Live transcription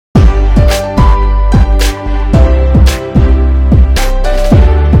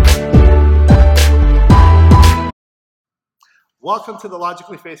Welcome to the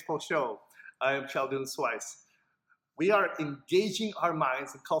Logically Faithful Show. I am Khaldun Swice. We are engaging our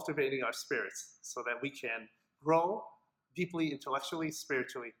minds and cultivating our spirits so that we can grow deeply, intellectually,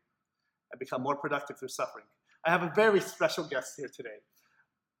 spiritually, and become more productive through suffering. I have a very special guest here today.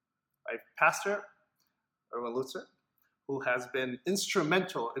 My pastor, Erwin Lutzer, who has been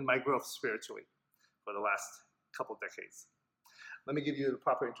instrumental in my growth spiritually for the last couple decades. Let me give you the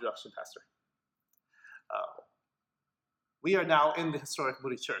proper introduction, Pastor. We are now in the historic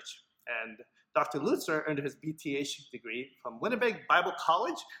Moody Church, and Dr. Lutzer earned his BTH degree from Winnipeg Bible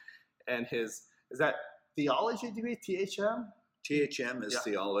College, and is that theology degree, THM? THM is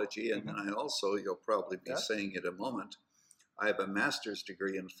theology, and then I also, you'll probably be saying in a moment, I have a master's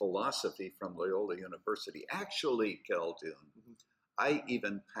degree in philosophy from Loyola University. Actually, Khaldun, I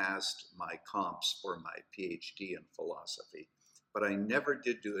even passed my comps for my PhD in philosophy, but I never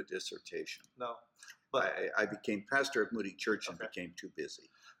did do a dissertation. No. But I became pastor of Moody Church and became too busy.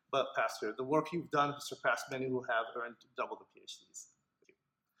 But Pastor, the work you've done has surpassed many who have earned double the PhDs.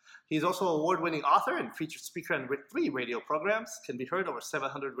 He's also an award-winning author and featured speaker on 3 radio programs, can be heard over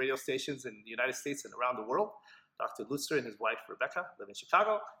 700 radio stations in the United States and around the world. Dr. Lutzer and his wife, Rebecca, live in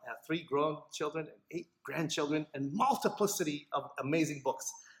Chicago, and have 3 grown children and 8 grandchildren, and multiplicity of amazing books.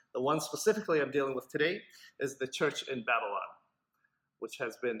 The one specifically I'm dealing with today is The Church in Babylon, which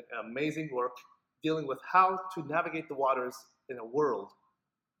has been amazing work dealing with how to navigate the waters in a world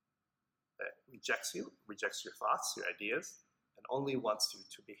that rejects you, rejects your thoughts, your ideas, and only wants you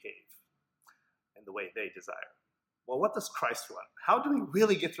to behave in the way they desire. Well, what does Christ want? How do we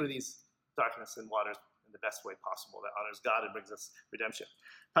really get through these darkness and waters in the best way possible that honors God and brings us redemption?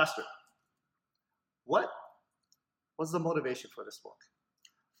 Pastor, what was the motivation for this book?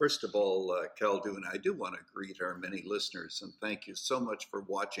 First of all, Khaldun, I do want to greet our many listeners and thank you so much for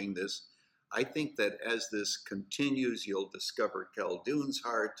watching this. I think that as this continues, you'll discover Khaldun's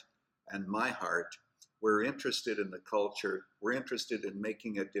heart and my heart. We're interested in the culture. We're interested in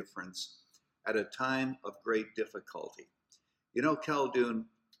making a difference at a time of great difficulty. You know, Khaldun,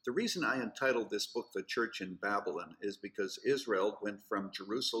 the reason I entitled this book, The Church in Babylon, is because Israel went from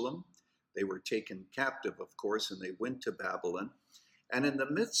Jerusalem. They were taken captive, of course, and they went to Babylon. And in the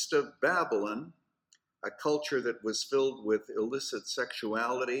midst of Babylon, a culture that was filled with illicit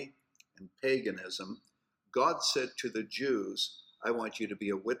sexuality and paganism, God said to the Jews, I want you to be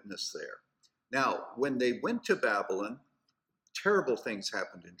a witness there. Now, when they went to Babylon, terrible things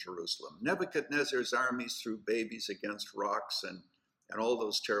happened in Jerusalem. Nebuchadnezzar's armies threw babies against rocks and all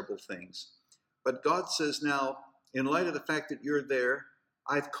those terrible things. But God says now, in light of the fact that you're there,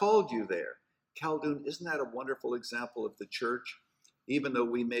 I've called you there. Khaldun, isn't that a wonderful example of the church? Even though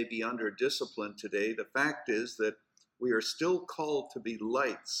we may be under discipline today, the fact is that we are still called to be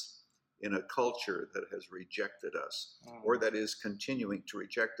lights in a culture that has rejected us, or that is continuing to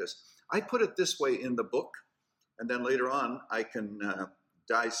reject us. I put it this way in the book, and then later on I can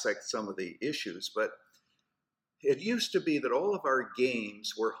dissect some of the issues, but it used to be that all of our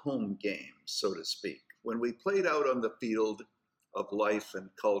games were home games, so to speak. When we played out on the field of life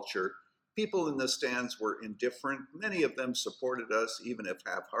and culture, people in the stands were indifferent. Many of them supported us, even if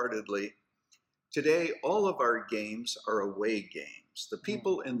half-heartedly. Today, all of our games are away games. The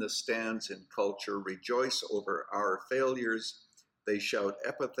people in the stands in culture rejoice over our failures. They shout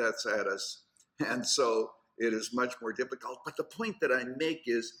epithets at us, and so it is much more difficult. But the point that I make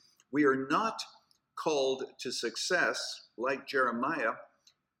is we are not called to success like Jeremiah.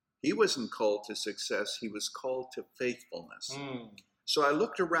 He wasn't called to success. He was called to faithfulness. So I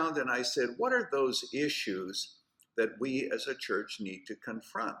looked around and I said, what are those issues that we as a church need to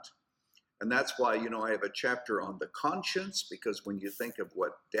confront? And that's why, you know, I have a chapter on the conscience, because when you think of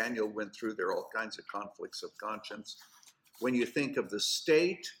what Daniel went through, there are all kinds of conflicts of conscience. When you think of the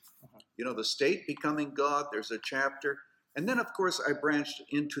state, you know, the state becoming God, there's a chapter. And then, of course, I branched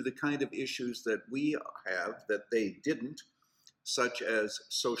into the kind of issues that we have that they didn't, such as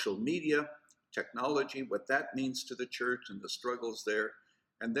social media, technology, what that means to the church and the struggles there.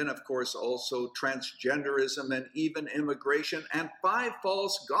 And then, of course, also transgenderism and even immigration and 5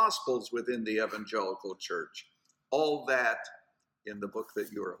 false gospels within the evangelical church. All that in the book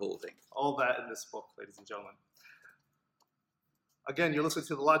that you are holding. All that in this book, ladies and gentlemen. Again, you're listening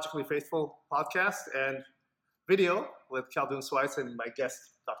to the Logically Faithful podcast and video with Khaldun Swice and my guest,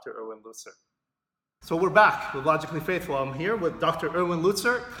 Dr. Erwin Lutzer. So we're back with Logically Faithful. I'm here with Dr. Erwin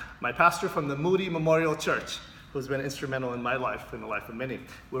Lutzer, my pastor from the Moody Memorial Church, who's been instrumental in my life and the life of many.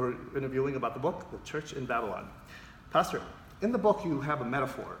 We're interviewing about the book, The Church in Babylon. Pastor, in the book you have a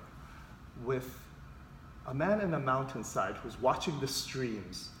metaphor with a man in a mountainside who's watching the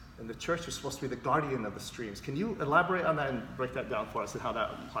streams And the church is supposed to be the guardian of the streams. Can you elaborate on that and break that down for us and how that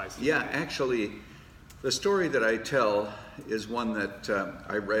applies? Yeah, actually, the story that I tell is one that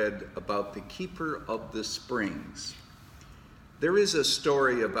I read about the keeper of the springs. There is a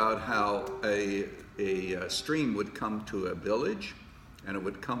story about how a stream would come to a village, and it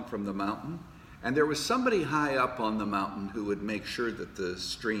would come from the mountain, and there was somebody high up on the mountain who would make sure that the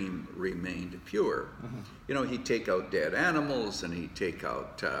stream remained pure. Mm-hmm. You know, he'd take out dead animals, and he'd take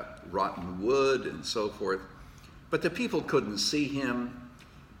out rotten wood and so forth, but the people couldn't see him.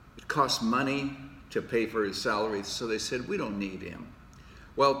 It cost money to pay for his salary, so they said, we don't need him.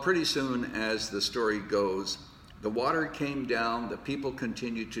 Well, pretty soon, as the story goes, the water came down, the people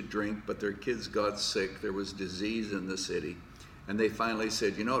continued to drink, but their kids got sick, there was disease in the city, and they finally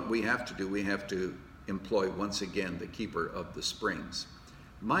said, you know what we have to do? We have to employ once again the keeper of the springs.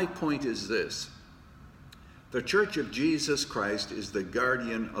 My point is this: the Church of Jesus Christ is the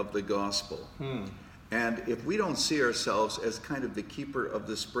guardian of the gospel. And if we don't see ourselves as kind of the keeper of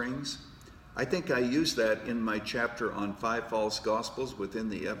the springs, I think I use that in my chapter on 5 false gospels within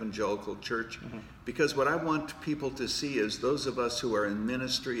the evangelical church, because what I want people to see is those of us who are in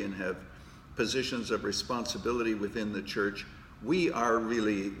ministry and have positions of responsibility within the church, we are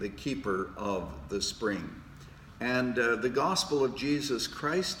really the keeper of the spring. And the gospel of Jesus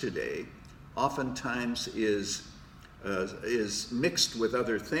Christ today oftentimes is mixed with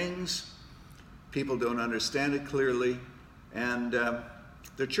other things. People don't understand it clearly, and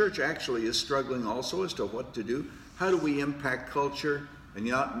the church actually is struggling also as to what to do. How do we impact culture and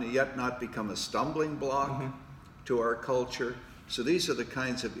yet not become a stumbling block to our culture? So these are the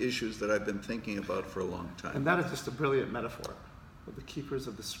kinds of issues that I've been thinking about for a long time. And that is just a brilliant metaphor, the keepers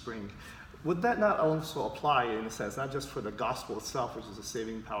of the spring. Would that not also apply, in a sense, not just for the gospel itself, which is the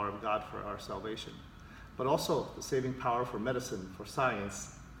saving power of God for our salvation, but also the saving power for medicine, for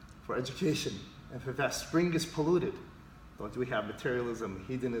science, for education? And if that spring is polluted, do we have materialism,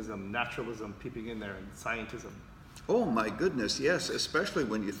 hedonism, naturalism peeping in there, and scientism? Oh my goodness, yes, especially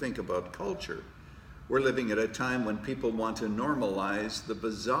when you think about culture. We're living at a time when people want to normalize the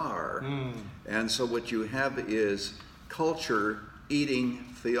bizarre. And so what you have is culture eating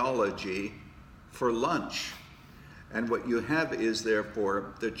theology for lunch. And what you have is,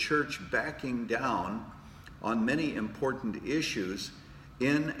 therefore, the church backing down on many important issues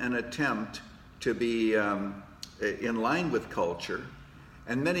in an attempt to be in line with culture.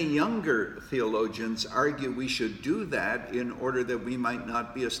 And many younger theologians argue we should do that in order that we might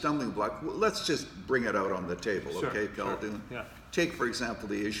not be a stumbling block. Well, let's just bring it out on the table, okay, Khaldun? Yeah. Take, for example,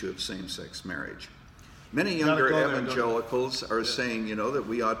 the issue of same-sex marriage. Many younger evangelicals are saying, you know, that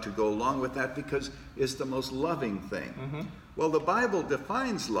we ought to go along with that because it's the most loving thing. Well, the Bible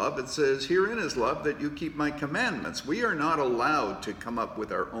defines love. It says, herein is love, that you keep my commandments. We are not allowed to come up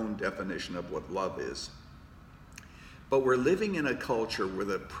with our own definition of what love is. But we're living in a culture where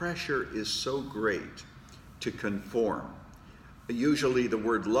the pressure is so great to conform. Usually the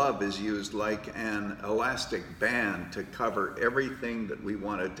word love is used like an elastic band to cover everything that we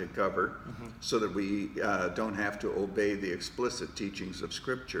wanted to cover, so that we don't have to obey the explicit teachings of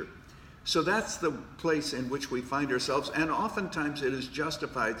Scripture. So that's the place in which we find ourselves, and oftentimes it is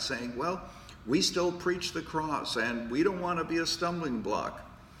justified saying, well, we still preach the cross and we don't want to be a stumbling block.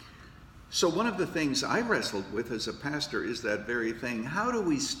 So one of the things I wrestled with as a pastor is that very thing. How do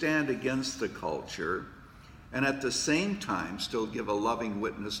we stand against the culture and at the same time still give a loving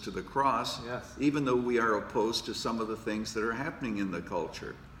witness to the cross, even though we are opposed to some of the things that are happening in the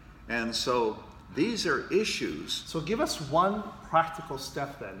culture? And so these are issues. So give us one practical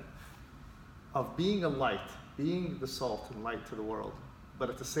step then of being a light, being the salt and light to the world, but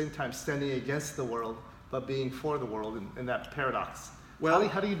at the same time standing against the world, but being for the world in that paradox. Well,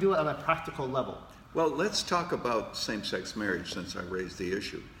 how do you do it on a practical level? Well, let's talk about same-sex marriage since I raised the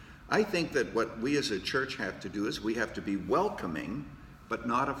issue. I think that what we as a church have to do is we have to be welcoming, but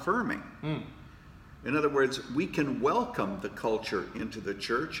not affirming. In other words, we can welcome the culture into the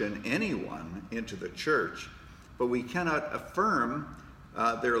church and anyone into the church, but we cannot affirm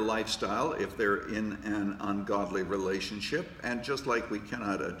their lifestyle if they're in an ungodly relationship. And just like we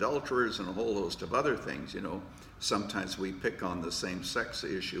cannot adulterers and a whole host of other things, you know, sometimes we pick on the same-sex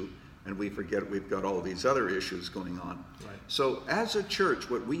issue and we forget we've got all these other issues going on. Right. So as a church,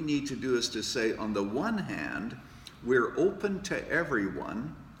 what we need to do is to say, on the one hand, we're open to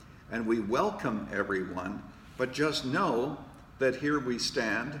everyone and we welcome everyone, but just know that here we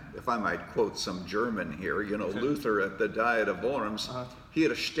stand. If I might quote some German here, you know, Luther at the Diet of Worms, hier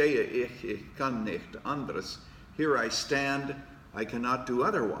stehe ich kann nicht anderes. Here I stand, I cannot do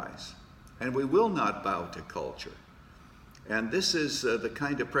otherwise. And we will not bow to culture. And this is the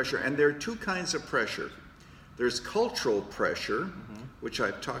kind of pressure, and there are two kinds of pressure. There's cultural pressure, which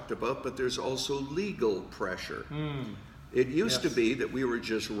I've talked about, but there's also legal pressure. It used to be that we were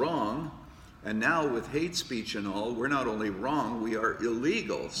just wrong, and now with hate speech and all, we're not only wrong, we are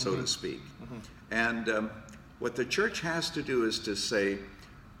illegal, so to speak. And what the church has to do is to say,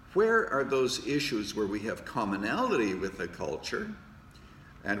 where are those issues where we have commonality with the culture,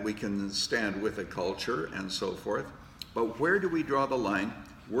 and we can stand with the culture and so forth, but where do we draw the line?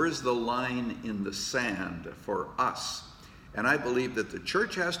 Where's the line in the sand for us? And I believe that the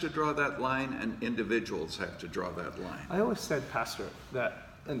church has to draw that line and individuals have to draw that line. I always said, Pastor,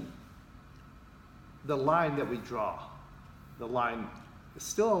 that the line that we draw, the line is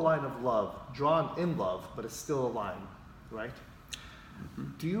still a line of love, drawn in love, but it's still a line, right?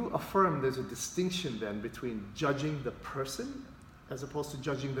 Do you affirm there's a distinction then between judging the person as opposed to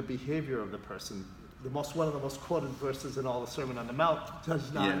judging the behavior of the person? One of the most quoted verses in all the Sermon on the Mount, judge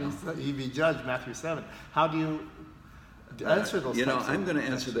not, ye be judged, Matthew 7. How do you answer those types I'm of going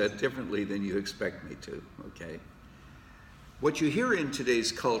to answer that differently than you expect me to, okay? What you hear in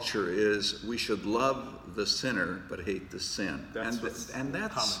today's culture is we should love the sinner but hate the sin. That's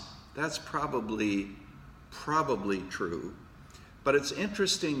probably true. But it's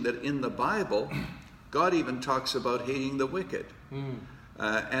interesting that in the Bible, God even talks about hating the wicked.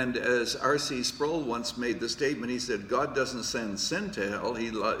 And as R.C. Sproul once made the statement, he said, God doesn't send sin to hell,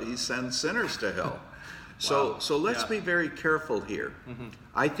 he sends sinners to hell. So let's be very careful here.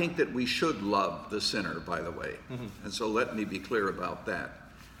 I think that we should love the sinner, by the way. And so let me be clear about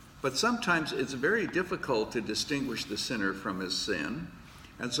that. But sometimes it's very difficult to distinguish the sinner from his sin.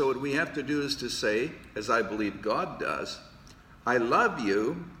 And so what we have to do is to say, as I believe God does, I love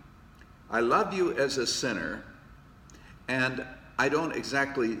you as a sinner, and I don't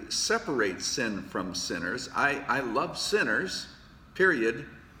exactly separate sin from sinners. I love sinners, period,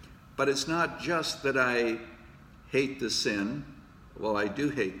 but it's not just that I hate the sin. Well, I do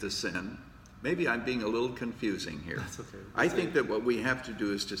hate the sin. Maybe I'm being a little confusing here. That's okay. I think that what we have to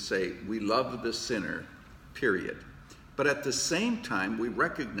do is to say we love the sinner, period. But at the same time, we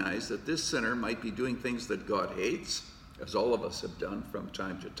recognize that this sinner might be doing things that God hates, as all of us have done from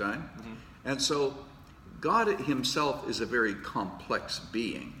time to time. And so God himself is a very complex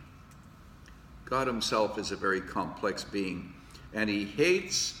being. God himself is a very complex being. And he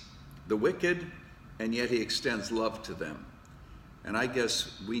hates the wicked, and yet he extends love to them. And I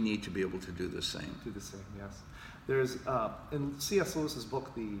guess we need to be able to do the same. Do the same, yes. There's, in C.S. Lewis's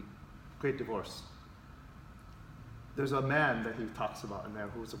book, The Great Divorce, there's a man that he talks about in there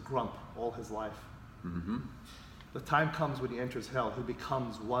who was a grump all his life. The time comes when he enters hell, he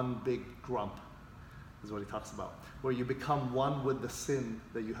becomes one big grump, is what he talks about, where you become one with the sin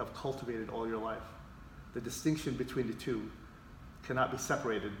that you have cultivated all your life. The distinction between the two cannot be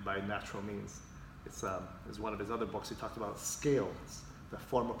separated by natural means. It's one of his other books, he talked about scales that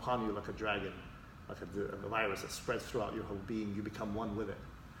form upon you like a dragon, like a virus that spreads throughout your whole being. You become one with it.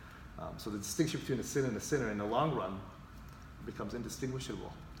 So the distinction between the sin and the sinner in the long run becomes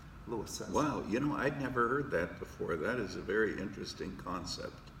indistinguishable, Lewis says. Wow, I'd never heard that before. That is a very interesting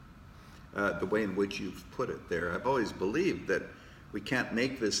concept. The way in which you've put it there. I've always believed that we can't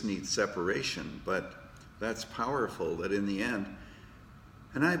make this neat separation, but that's powerful, that in the end,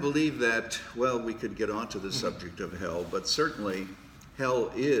 and I believe that, we could get onto the subject of hell, but certainly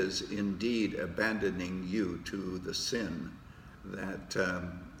hell is indeed abandoning you to the sin that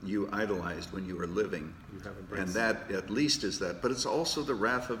you idolized when you were living. And that at least is that. But it's also the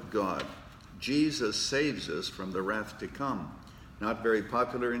wrath of God. Jesus saves us from the wrath to come. Not very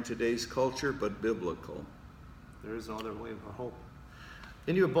popular in today's culture, but biblical. There is no other way for hope.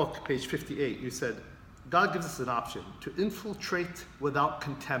 In your book, page 58, you said, God gives us an option to infiltrate without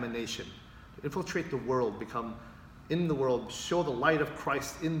contamination, to infiltrate the world, become in the world, show the light of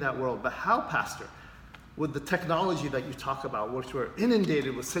Christ in that world. But how, Pastor? With the technology that you talk about, which we're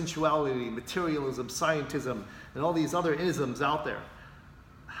inundated with sensuality, materialism, scientism, and all these other isms out there,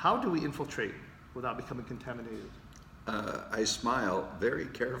 how do we infiltrate without becoming contaminated? I smile very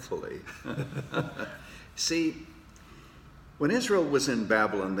carefully. See, when Israel was in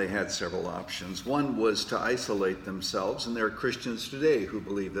Babylon, they had several options. One was to isolate themselves, and there are Christians today who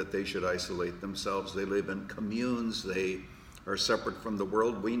believe that they should isolate themselves. They live in communes. They are separate from the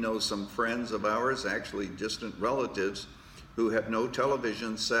world. We know some friends of ours, actually distant relatives, who have no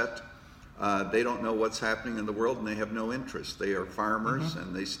television set. They don't know what's happening in the world, and they have no interest. They are farmers,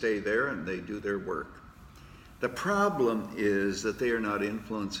 and they stay there, and they do their work. The problem is that they are not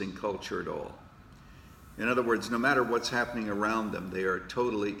influencing culture at all. In other words, no matter what's happening around them, they are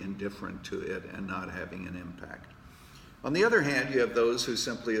totally indifferent to it and not having an impact. On the other hand, you have those who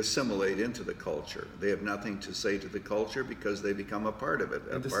simply assimilate into the culture. They have nothing to say to the culture because they become a part of it,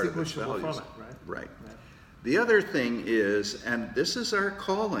 a part of its values. From it, right? Right. Yeah. The other thing is, and this is our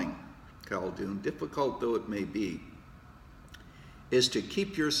calling, Khaldoon, difficult though it may be, is to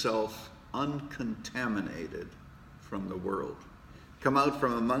keep yourself uncontaminated from the world. Come out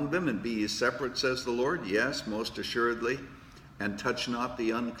from among them and be ye separate, says the Lord. Yes, most assuredly, and touch not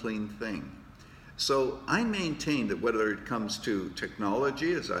the unclean thing. So I maintain that whether it comes to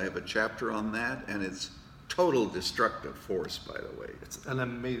technology, as I have a chapter on that, and it's total destructive force, by the way. It's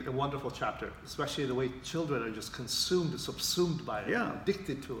a wonderful chapter, especially the way children are just consumed, subsumed by it,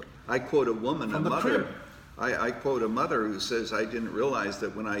 addicted to it. I quote a woman, From a the mother. crib. I quote a mother who says, I didn't realize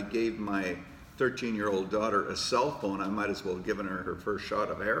that when I gave my 13-year-old daughter a cell phone, I might as well have given her her first shot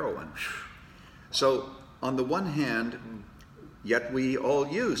of heroin. So on the one hand, yet we all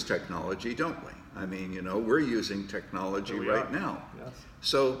use technology, don't we? I mean, we're using technology right now. Yes.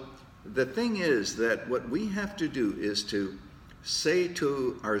 So the thing is that what we have to do is to say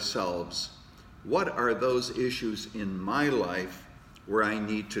to ourselves, what are those issues in my life where I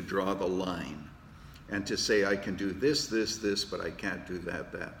need to draw the line? And to say I can do this, but I can't do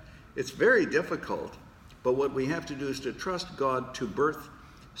that. It's very difficult, but what we have to do is to trust God to birth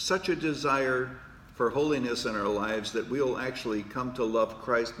such a desire for holiness in our lives that we will actually come to love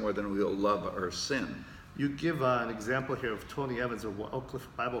Christ more than we will love our sin. You give an example here of Tony Evans of Oak Cliff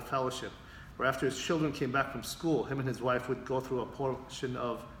Bible Fellowship, where after his children came back from school, him and his wife would go through a portion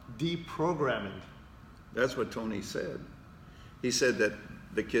of deprogramming. That's what Tony said. He said that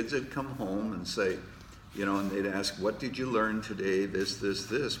the kids had come home and say, and they'd ask, what did you learn today,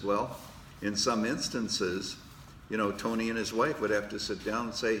 this? Well, in some instances, Tony and his wife would have to sit down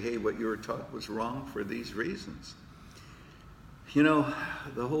and say, hey, what you were taught was wrong for these reasons.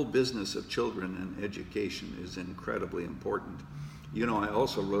 The whole business of children and education is incredibly important. I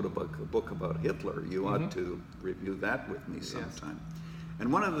also wrote a book about Hitler. You ought to review that with me sometime. Yes.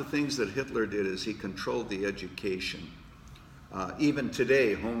 And one of the things that Hitler did is he controlled the education. Even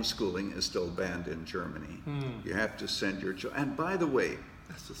today, homeschooling is still banned in Germany. You have to send your children. And by the way,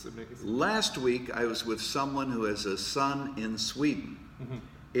 that's just amazing. Last week I was with someone who has a son in Sweden.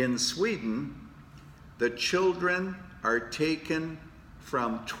 In Sweden, the children are taken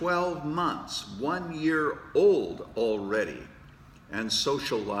from 12 months, 1 year old already, and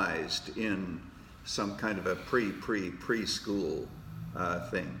socialized in some kind of a preschool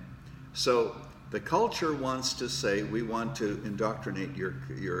thing. So the culture wants to say, we want to indoctrinate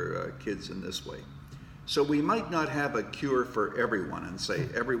your kids in this way. So we might not have a cure for everyone and say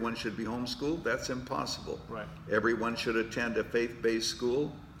everyone should be homeschooled. That's impossible. Right. Everyone should attend a faith-based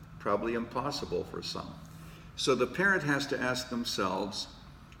school. Probably impossible for some. So the parent has to ask themselves,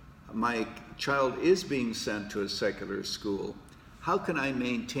 my child is being sent to a secular school. How can I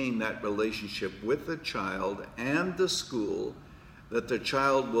maintain that relationship with the child and the school, that the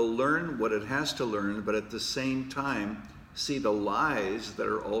child will learn what it has to learn, but at the same time see the lies that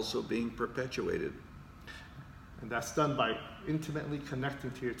are also being perpetuated? And that's done by intimately connecting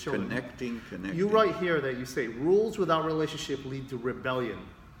to your children. Connecting. You write here that you say, rules without relationship lead to rebellion.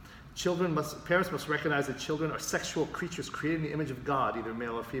 Parents must recognize that children are sexual creatures created in the image of God, either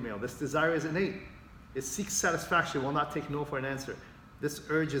male or female. This desire is innate. It seeks satisfaction, will not take no for an answer. This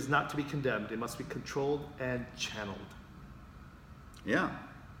urge is not to be condemned. It must be controlled and channeled. Yeah.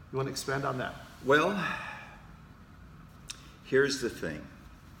 You want to expand on that? Well, here's the thing.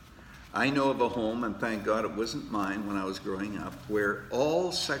 I know of a home, and thank God it wasn't mine when I was growing up, where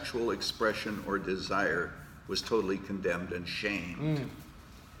all sexual expression or desire was totally condemned and shamed.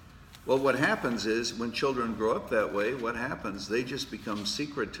 Well, what happens is when children grow up that way, what happens? They just become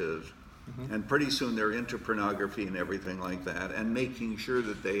secretive, and pretty soon they're into pornography and everything like that, and making sure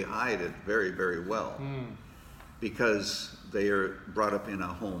that they hide it very, very well, because they are brought up in a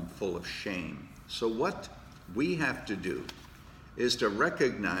home full of shame. So what we have to do is to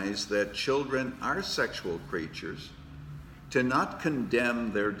recognize that children are sexual creatures, to not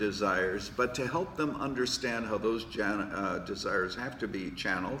condemn their desires, but to help them understand how those desires have to be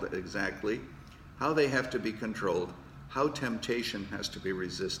channeled exactly, how they have to be controlled, how temptation has to be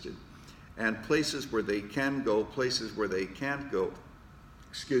resisted, and places where they can go, places where they can't go.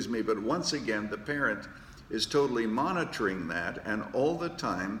 But once again, the parent is totally monitoring that, and all the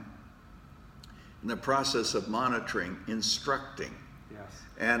time, in the process of monitoring, instructing,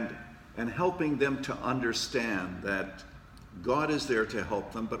 and helping them to understand that God is there to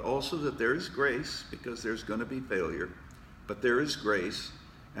help them, but also that there is grace, because there's going to be failure, but there is grace,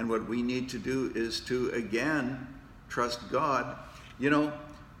 and what we need to do is to, again, trust God.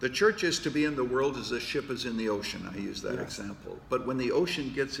 The church is to be in the world as a ship is in the ocean. I use that Yes. example. But when the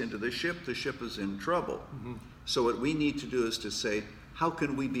ocean gets into the ship is in trouble. So what we need to do is to say, how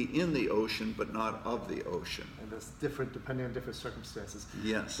can we be in the ocean but not of the ocean? And that's different depending on different circumstances.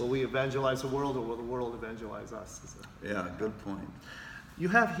 Yes. Will we evangelize the world, or will the world evangelize us? Yeah, good point. You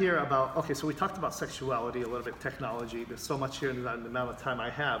have here about, okay, so we talked about sexuality, a little bit technology. There's so much here in the amount of time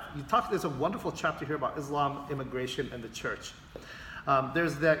I have. There's a wonderful chapter here about Islam, immigration, and the church.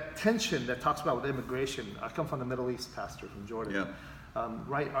 There's that tension that talks about with immigration. I come from the Middle East, pastor, from Jordan. Yeah.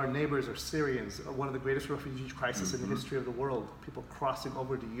 Right, our neighbors are Syrians, one of the greatest refugee crises in the history of the world. People crossing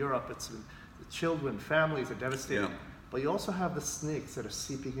over to Europe. The children, families are devastated. Yeah. But you also have the snakes that are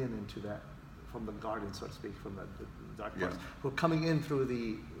seeping into that, from the garden, so to speak, from the dark parts, who are coming in through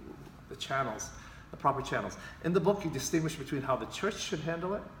the channels, the proper channels. In the book, you distinguish between how the church should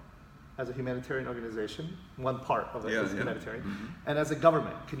handle it as a humanitarian organization, one part of it is humanitarian, and as a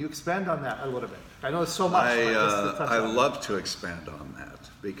government. Can you expand on that a little bit? I know there's so much. I love to expand on that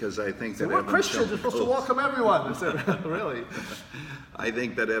because I think that we're Christians, we're supposed to welcome everyone. Really? I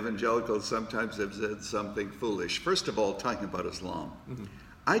think that evangelicals sometimes have said something foolish. First of all, talking about Islam.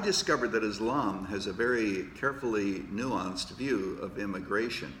 I discovered that Islam has a very carefully nuanced view of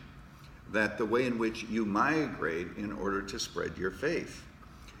immigration, that the way in which you migrate in order to spread your faith.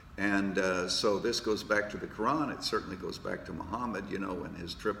 And so this goes back to the Quran. It certainly goes back to Muhammad, and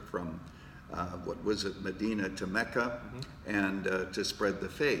his trip from, Medina to Mecca, and to spread the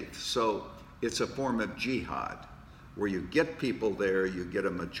faith. So it's a form of jihad, where you get people there, you get a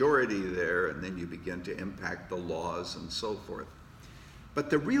majority there, and then you begin to impact the laws and so forth. But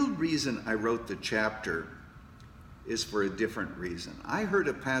the real reason I wrote the chapter is for a different reason. I heard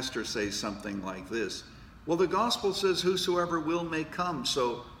a pastor say something like this: well, the gospel says whosoever will may come,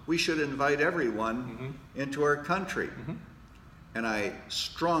 so we should invite everyone into our country. And I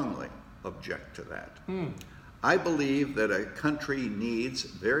strongly object to that. I believe that a country needs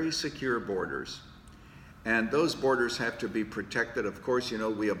very secure borders, and those borders have to be protected. Of course,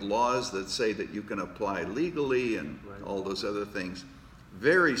 we have laws that say that you can apply legally and all those other things.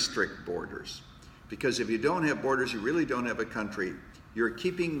 Very strict borders, because if you don't have borders, you really don't have a country. You're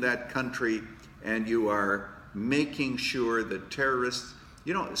keeping that country, and you are making sure that terrorists,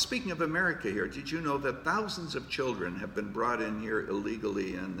 speaking of America here, did you know that thousands of children have been brought in here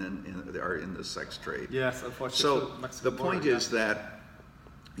illegally and then are in the sex trade? Yes, unfortunately. So the point is that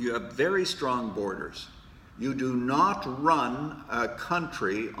you have very strong borders. You do not run a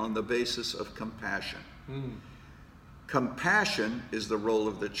country on the basis of compassion. Compassion is the role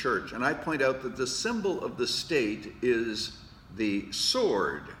of the church. And I point out that the symbol of the state is the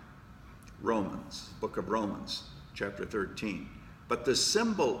sword. Book of Romans, chapter 13. But the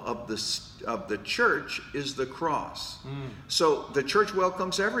symbol of the church is the cross. So the church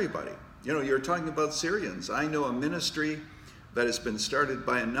welcomes everybody. You're talking about Syrians. I know a ministry that has been started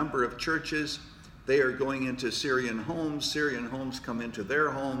by a number of churches. They are going into Syrian homes. Syrian homes come into their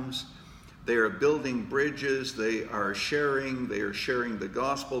homes. They are building bridges. They are sharing the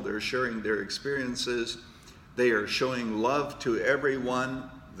gospel. They're sharing their experiences. They are showing love to everyone.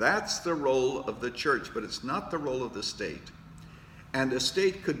 That's the role of the church, but it's not the role of the state. And the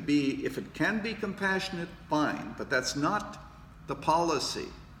state could be, if it can be compassionate, fine, but that's not the policy.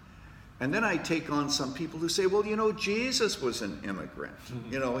 And then I take on some people who say, well, Jesus was an immigrant.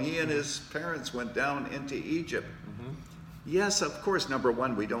 He and his parents went down into Egypt. Yes, of course, number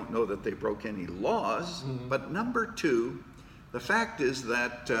one, we don't know that they broke any laws. But number two, the fact is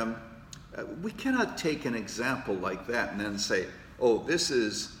that we cannot take an example like that and then say, oh, this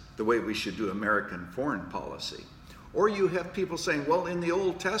is the way we should do American foreign policy. Or you have people saying, well, in the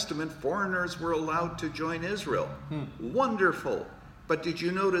Old Testament, foreigners were allowed to join Israel. Wonderful. But did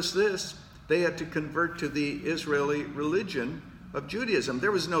you notice this? They had to convert to the Israeli religion of Judaism.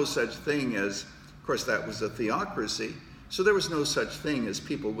 There was no such thing as, of course, that was a theocracy. So there was no such thing as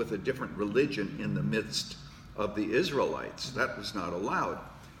people with a different religion in the midst of the Israelites. That was not allowed.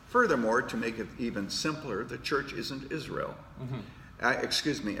 Furthermore, to make it even simpler, the church isn't Israel.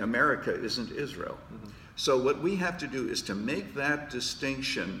 America isn't Israel. So what we have to do is to make that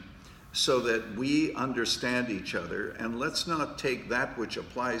distinction so that we understand each other, and let's not take that which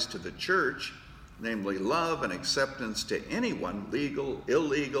applies to the church, namely love and acceptance to anyone, legal,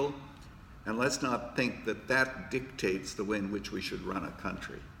 illegal, and let's not think that that dictates the way in which we should run a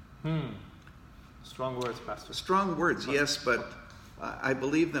country. Strong words, Pastor. Strong words, yes, but I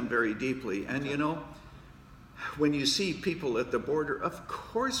believe them very deeply. And when you see people at the border, of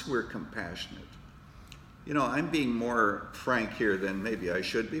course we're compassionate. I'm being more frank here than maybe I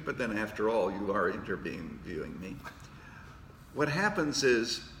should be, but then after all, you are interviewing me. What happens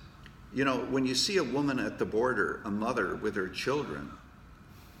is You know, when you see a woman at the border, a mother with her children,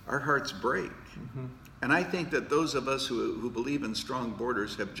 our hearts break. Mm-hmm. And I think that those of us who believe in strong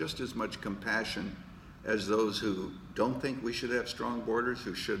borders have just as much compassion as those who don't think we should have strong borders,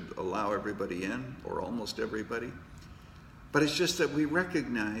 who should allow everybody in, or almost everybody. But it's just that we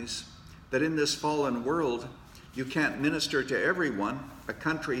recognize that in this fallen world, you can't minister to everyone. A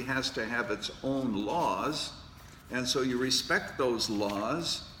country has to have its own laws, and so you respect those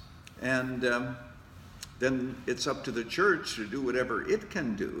laws, and then it's up to the church to do whatever it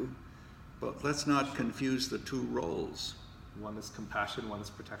can do. But let's not confuse the two roles. One is compassion, one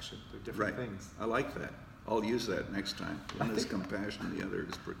is protection. They're different things. I like that. I'll use that next time. One is compassion, the other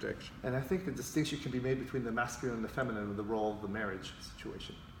is protection. And I think the distinction can be made between the masculine and the feminine in the role of the marriage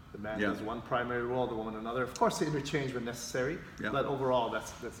situation. The man has one primary role, the woman another. Of course, they interchange when necessary, but overall,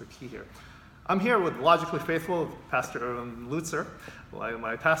 that's the key here. I'm here with Logically Faithful, Pastor Erwin Lutzer.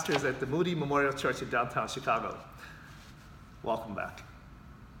 My pastor is at the Moody Memorial Church in downtown Chicago. Welcome back.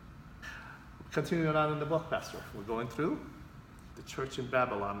 Continuing on in the book, Pastor, we're going through the church in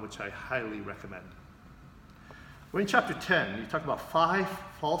Babylon, which I highly recommend. We're in chapter 10. You talk about 5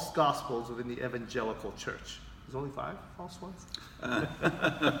 false gospels within the evangelical church. There's only 5 false ones?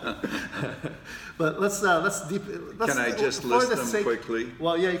 But let's Can I just list them quickly?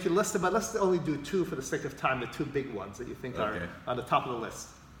 Well, yeah, you can list them, but let's only do 2 for the sake of time, the 2 big ones that you think are on the top of the list.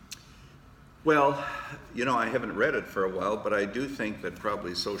 Well, you know, I haven't read it for a while, but I do think that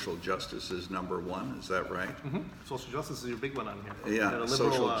probably social justice is number 1. Is that right? Mm-hmm. Social justice is your big one on here. Yeah,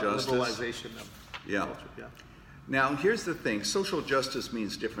 social justice. Liberalization of culture. Yeah. Now, here's the thing. Social justice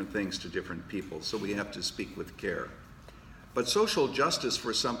means different things to different people, so we have to speak with care. But social justice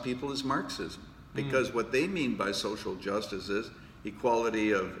for some people is Marxism, because what they mean by social justice is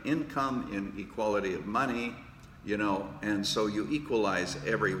equality of income and equality of money, you know, and so you equalize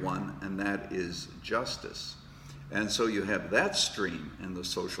everyone, and that is justice. And so you have that stream in the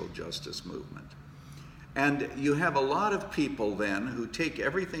social justice movement. And you have a lot of people then who take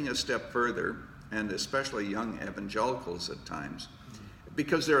everything a step further, and especially young evangelicals at times,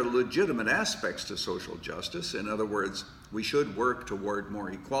 because there are legitimate aspects to social justice. In other words, we should work toward more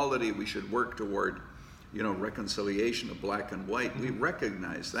equality, we should work toward, you know, reconciliation of black and white. We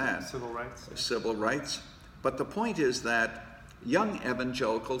recognize that. Civil rights. Civil rights. But the point is that young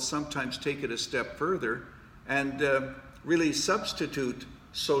evangelicals sometimes take it a step further and really substitute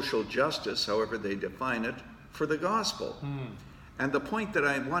social justice, however they define it, for the gospel. And the point that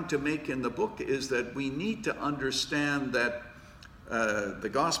I want to make in the book is that we need to understand that the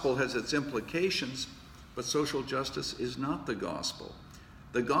gospel has its implications, but social justice is not the gospel.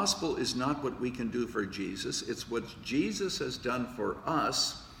 The gospel is not what we can do for Jesus. It's what Jesus has done for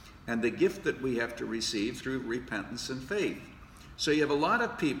us, and the gift that we have to receive through repentance and faith. So you have a lot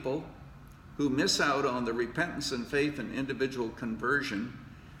of people who miss out on the repentance and faith and individual conversion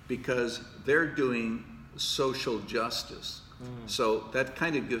because they're doing social justice. So that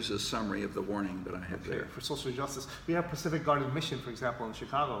kind of gives a summary of the warning that I have there. For social justice, we have Pacific Garden Mission, for example, in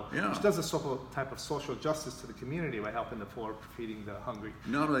Chicago, which does a type of social justice to the community by helping the poor, feeding the hungry.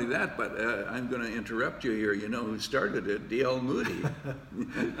 Not only that, but I'm going to interrupt you here. You know who started it? D.L. Moody.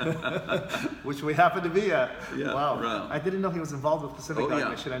 Which we happen to be at. Yeah, wow. right. I didn't know he was involved with Pacific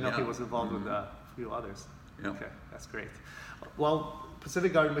Garden Mission. I know he was involved with a few others. Okay, that's great. Well,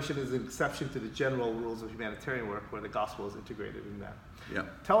 Pacific Garden Mission is an exception to the general rules of humanitarian work where the gospel is integrated in that. Yeah.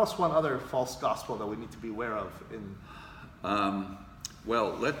 Tell us one other false gospel that we need to be aware of.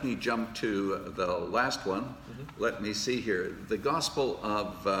 Well, let me jump to the last one. Let me see here. The gospel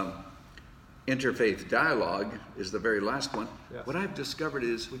of interfaith dialogue is the very last one. Yes. What I've discovered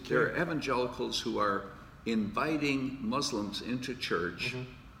is there are evangelicals who are inviting Muslims into church,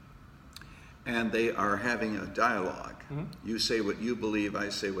 and they are having a dialogue. You say what you believe, I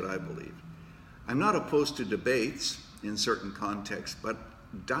say what I believe. I'm not opposed to debates in certain contexts, but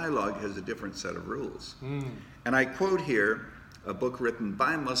dialogue has a different set of rules. And I quote here a book written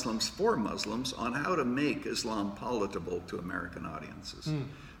by Muslims for Muslims on how to make Islam palatable to American audiences.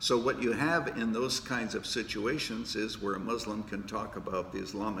 So what you have in those kinds of situations is where a Muslim can talk about the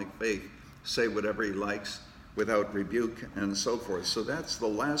Islamic faith, say whatever he likes, without rebuke and so forth. So that's the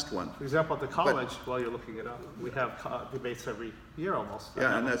last one. For example, at the college, while you're looking it up, we have debates every year almost.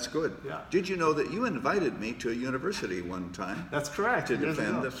 Yeah, and that's good. Yeah. Did you know that you invited me to a university one time? That's correct. To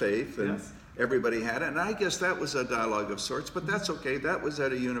defend the faith, and everybody had it. And I guess that was a dialogue of sorts, but that's okay. That was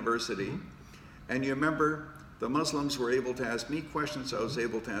at a university. And you remember, the Muslims were able to ask me questions. I was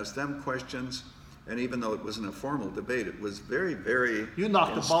able to ask them questions. And even though it wasn't a formal debate, it was very, very You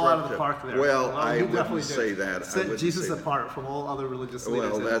knocked the ball out of the park there. Well, I wouldn't say that. Set Jesus apart from all other religious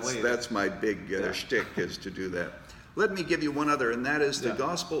leaders. Well, that's my big shtick, is to do that. Let me give you one other, and that is the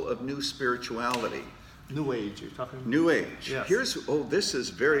gospel of new spirituality. New Age, you're talking about? New Age. Yes. This is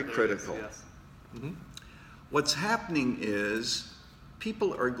very critical. Yes. Mm-hmm. What's happening is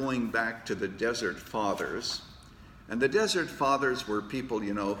people are going back to the Desert Fathers. And the Desert Fathers were people,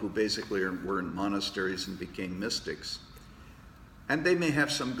 who basically were in monasteries and became mystics. And they may have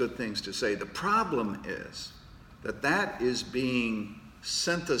some good things to say. The problem is that is being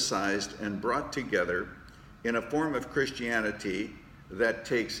synthesized and brought together in a form of Christianity that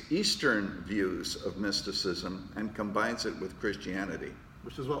takes Eastern views of mysticism and combines it with Christianity.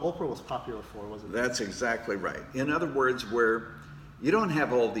 Which is what Oprah was popular for, wasn't it? That's exactly right. In other words, where you don't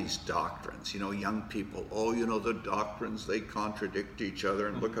have all these doctrines, young people, the doctrines, they contradict each other,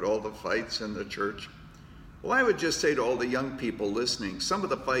 and look at all the fights in the church. Well, I would just say to all the young people listening, some of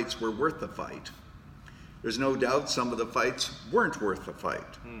the fights were worth the fight. There's no doubt some of the fights weren't worth the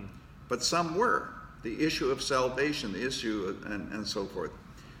fight, but some were. The issue of salvation, the issue and so forth.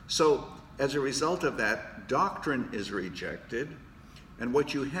 So as a result of that, doctrine is rejected, and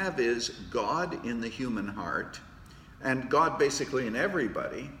what you have is God in the human heart, and God basically in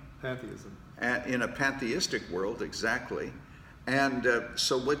everybody. Pantheism. In a pantheistic world, exactly. And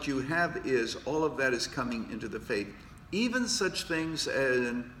so what you have is all of that is coming into the faith. Even such things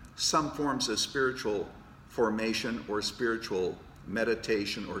as some forms of spiritual formation or spiritual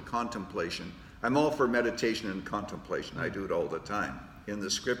meditation or contemplation. I'm all for meditation and contemplation. I do it all the time in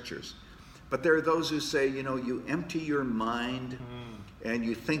the scriptures. But there are those who say, you empty your mind and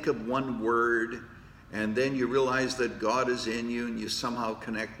you think of one word, and then you realize that God is in you and you somehow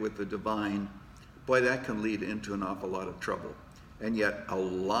connect with the divine. Boy, that can lead into an awful lot of trouble. And yet a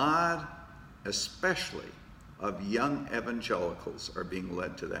lot, especially of young evangelicals, are being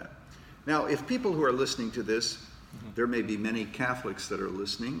led to that. Now, if people who are listening to this, there may be many Catholics that are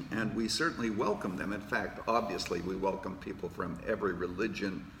listening, and we certainly welcome them. In fact, obviously, we welcome people from every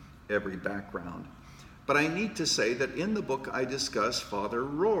religion, every background. But I need to say that in the book I discuss Father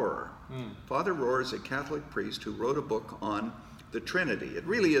Rohr. Father Rohr is a Catholic priest who wrote a book on the Trinity. It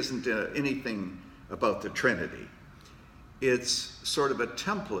really isn't anything about the Trinity. It's sort of a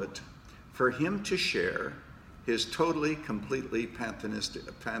template for him to share his totally, completely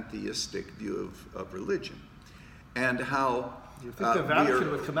pantheistic view of religion. And how you think the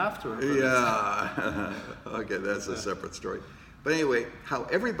Vatican would come after him? Yeah. Okay, that's a separate story. But anyway, how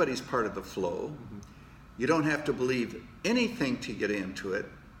everybody's part of the flow. You don't have to believe anything to get into it.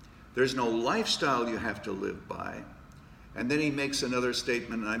 There's no lifestyle you have to live by. And then he makes another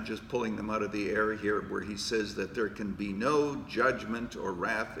statement, and I'm just pulling them out of the air here, where he says that there can be no judgment or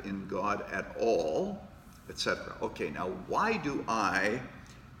wrath in God at all, etc. Okay, now why do I,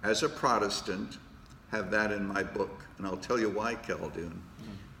 as a Protestant, have that in my book? And I'll tell you why, Khaldun.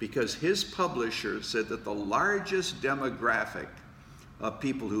 Because his publisher said that the largest demographic of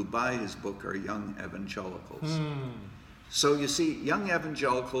people who buy his book are young evangelicals. So you see, young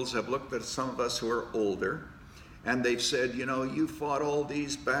evangelicals have looked at some of us who are older, and they've said, you fought all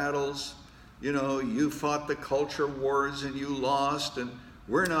these battles, you fought the culture wars and you lost, and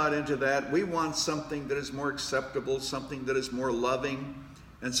we're not into that. We want something that is more acceptable, something that is more loving.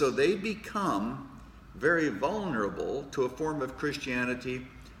 And so they become very vulnerable to a form of Christianity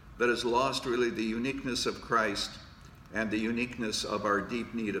that has lost really the uniqueness of Christ and the uniqueness of our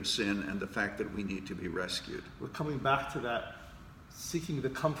deep need of sin and the fact that we need to be rescued. We're coming back to that, seeking the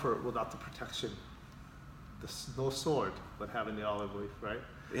comfort without the protection. No sword, but having the olive leaf, right?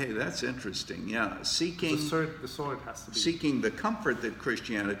 Hey, that's interesting. Yeah, seeking the sword has to be seeking the comfort that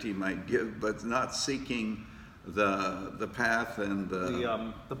Christianity might give, but not seeking the path and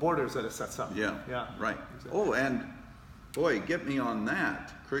the borders that it sets up. Yeah, right. Exactly. Oh, and boy, get me on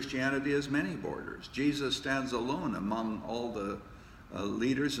that. Christianity has many borders. Jesus stands alone among all the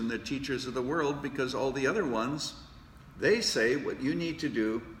leaders and the teachers of the world, because all the other ones, they say what you need to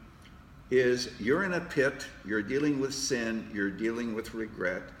do is you're in a pit, you're dealing with sin, you're dealing with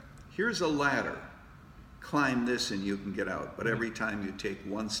regret. Here's a ladder. Climb this and you can get out. But every time you take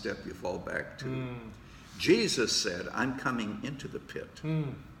one step, you fall back to. Jesus said, I'm coming into the pit,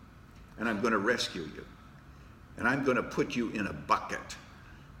 and I'm going to rescue you. And I'm going to put you in a bucket,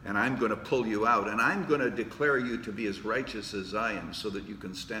 and I'm going to pull you out, and I'm going to declare you to be as righteous as I am, so that you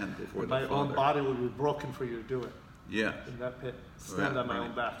can stand before the Father. My own body will be broken for you to do it. Yeah. In that pit. Stand on my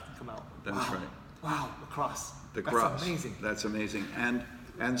own back and come out. That's right. Wow, the cross. The cross. That's amazing. That's amazing.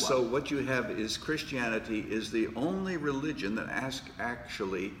 And so what you have is Christianity is the only religion that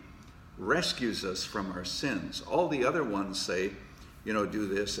actually rescues us from our sins. All the other ones say, do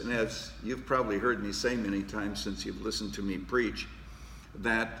this. And as you've probably heard me say many times since you've listened to me preach,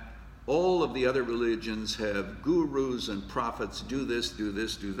 that all of the other religions have gurus and prophets, do this, do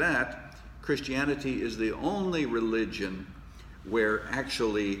this, do that. Christianity is the only religion where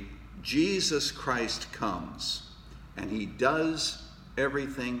actually Jesus Christ comes and he does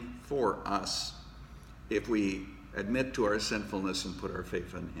everything for us if we admit to our sinfulness and put our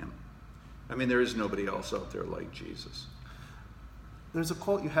faith in him. I mean, there is nobody else out there like Jesus. There's a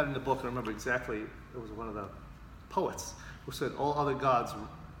quote you had in the book, I remember exactly, it was one of the poets who said, all other gods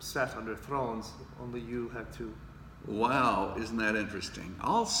sat on their thrones, only you had to. Wow, isn't that interesting?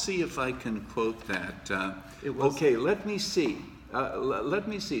 I'll see if I can quote that. Okay, let me see. Let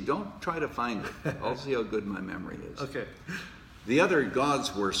me see. Don't try to find it. I'll see how good my memory is. Okay. The other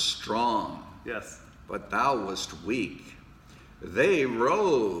gods were strong. Yes. But thou wast weak. They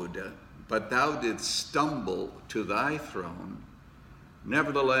rode, but thou didst stumble to thy throne.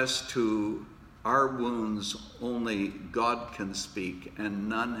 Nevertheless, to our wounds only God can speak, and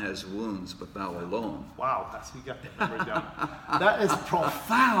none has wounds but thou alone. Wow, that's you got that number down. That is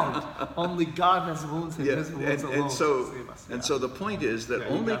profound. Only God has wounds, and his wounds alone save us. And so the point is that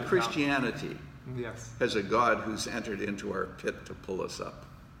only Christianity has a God who's entered into our pit to pull us up.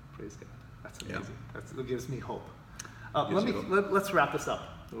 Praise God. That's amazing. That gives me hope. Let's wrap this up.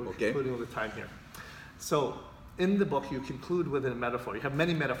 We're concluding with the time here. So, in the book, you conclude with a metaphor. You have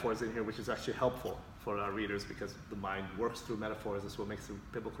many metaphors in here, which is actually helpful for our readers because the mind works through metaphors. That's what makes the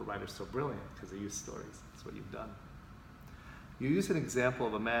biblical writers so brilliant, because they use stories. That's what you've done. You use an example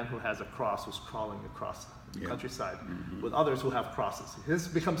of a man who has a cross, who's crawling across the countryside with others who have crosses. His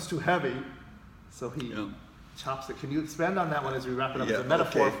becomes too heavy, so he chops it. Can you expand on that one as we wrap it up? As a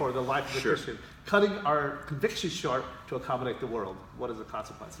metaphor for the life of the Christian. Cutting our convictions short to accommodate the world. What is the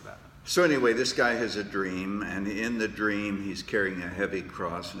consequence of that? So anyway, this guy has a dream, and in the dream he's carrying a heavy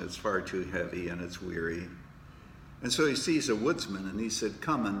cross, and it's far too heavy and it's weary. And so he sees a woodsman, and he said,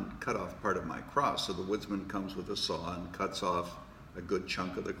 come and cut off part of my cross. So the woodsman comes with a saw and cuts off a good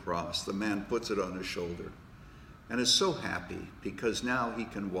chunk of the cross. The man puts it on his shoulder and is so happy because now he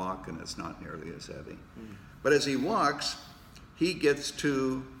can walk and it's not nearly as heavy. But as he walks, he gets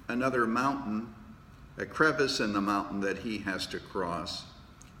to another mountain, a crevice in the mountain that he has to cross.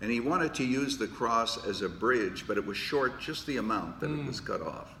 And he wanted to use the cross as a bridge, but it was short just the amount that it was cut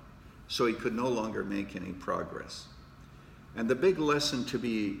off. So he could no longer make any progress. And the big lesson to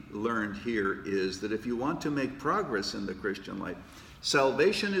be learned here is that if you want to make progress in the Christian life,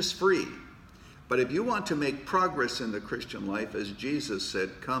 salvation is free. But if you want to make progress in the Christian life, as Jesus said,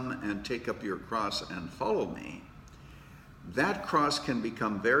 come and take up your cross and follow me, that cross can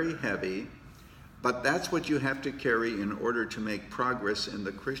become very heavy. But that's what you have to carry in order to make progress in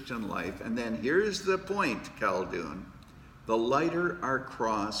the Christian life. And then here's the point, Khaldun. The lighter our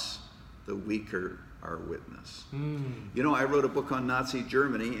cross, the weaker our witness. I wrote a book on Nazi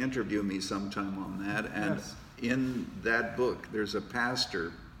Germany. Interview me sometime on that. And in that book, there's a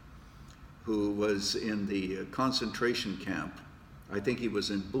pastor who was in the concentration camp. I think he was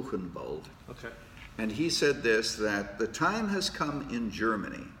in Buchenwald. Okay. And he said this, that the time has come in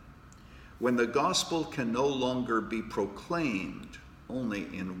Germany when the gospel can no longer be proclaimed only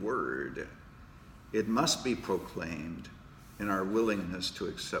in word. It must be proclaimed in our willingness to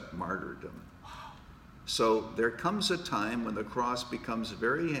accept martyrdom. So there comes a time when the cross becomes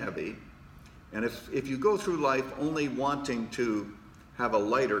very heavy, and if you go through life only wanting to have a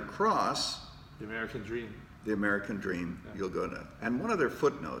lighter cross, the American dream, you'll go to. And one other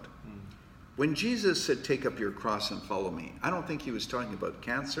footnote. When Jesus said, take up your cross and follow me, I don't think he was talking about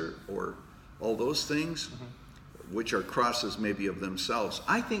cancer or all those things, which are crosses maybe of themselves.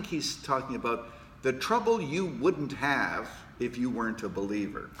 I think he's talking about the trouble you wouldn't have if you weren't a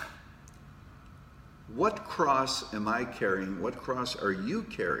believer. What cross am I carrying? What cross are you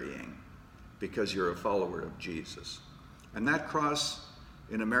carrying because you're a follower of Jesus? And that cross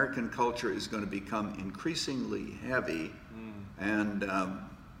in American culture is going to become increasingly heavy. And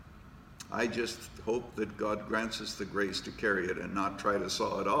I just hope that God grants us the grace to carry it and not try to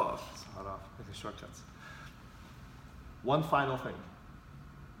saw it off. Making shortcuts. One final thing.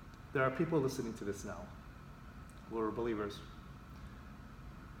 There are people listening to this now who are believers.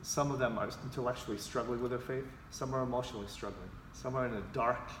 Some of them are intellectually struggling with their faith. Some are emotionally struggling. Some are in a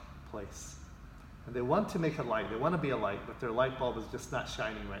dark place. And they want to make a light. They want to be a light, but their light bulb is just not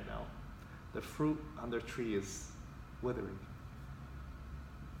shining right now. The fruit on their tree is withering.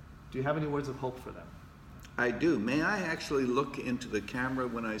 Do you have any words of hope for them? I do. May I actually look into the camera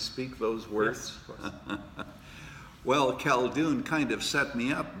when I speak those words? Yes, of course. Well, Khaldun kind of set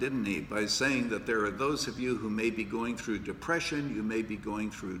me up, didn't he, by saying that there are those of you who may be going through depression, you may be going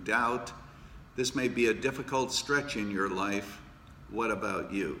through doubt. This may be a difficult stretch in your life. What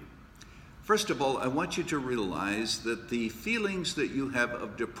about you? First of all, I want you to realize that the feelings that you have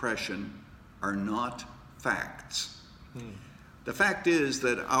of depression are not facts. The fact is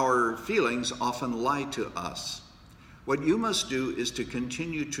that our feelings often lie to us. What you must do is to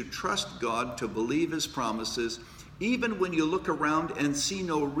continue to trust God, to believe his promises, even when you look around and see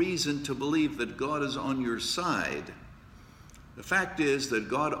no reason to believe that God is on your side. The fact is that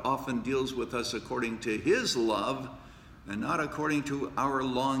God often deals with us according to his love and not according to our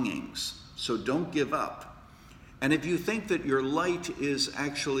longings. So don't give up. And if you think that your light is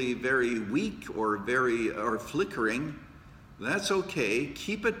actually very weak or flickering, that's okay.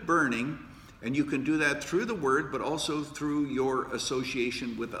 Keep it burning, and you can do that through the word, but also through your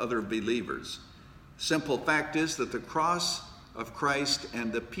association with other believers. Simple fact is that the cross of Christ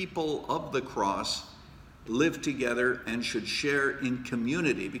and the people of the cross live together and should share in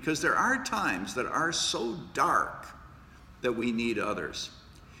community, because there are times that are so dark that we need others.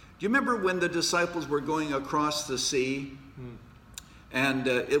 Do you remember when the disciples were going across the sea and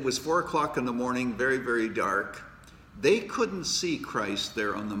it was 4 o'clock in the morning, very, very dark? They couldn't see Christ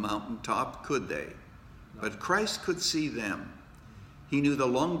there on the mountaintop, could they? No. But Christ could see them. He knew the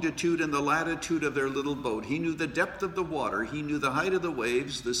longitude and the latitude of their little boat. He knew the depth of the water. He knew the height of the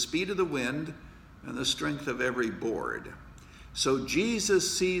waves, the speed of the wind, and the strength of every board. So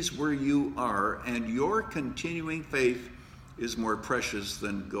Jesus sees where you are, and your continuing faith is more precious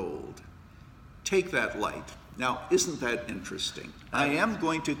than gold. Take that light. Now, isn't that interesting? I am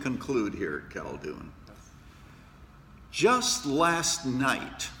going to conclude here, Khaldun. Just last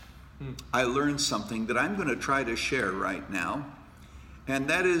night, I learned something that I'm going to try to share right now, and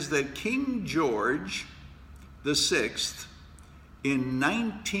that is that King George VI, in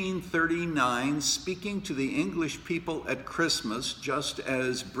 1939, speaking to the English people at Christmas, just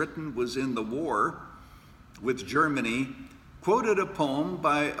as Britain was in the war with Germany, quoted a poem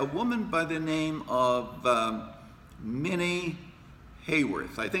by a woman by the name of Minnie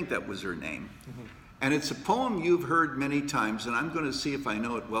Hayworth. I think that was her name. And it's a poem you've heard many times, and I'm going to see if I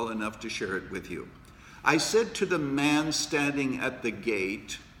know it well enough to share it with you. I said to the man standing at the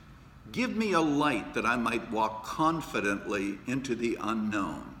gate, "Give me a light that I might walk confidently into the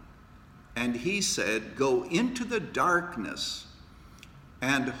unknown." And he said, "Go into the darkness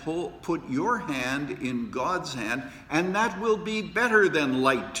and put your hand in God's hand, and that will be better than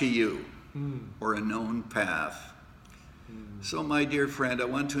light to you, or a known path." So, my dear friend, I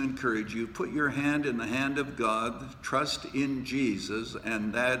want to encourage you, put your hand in the hand of God, trust in Jesus,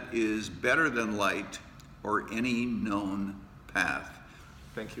 and that is better than light or any known path.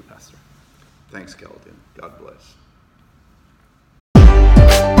 Thank you, Pastor. Thanks, Khaldun. God bless.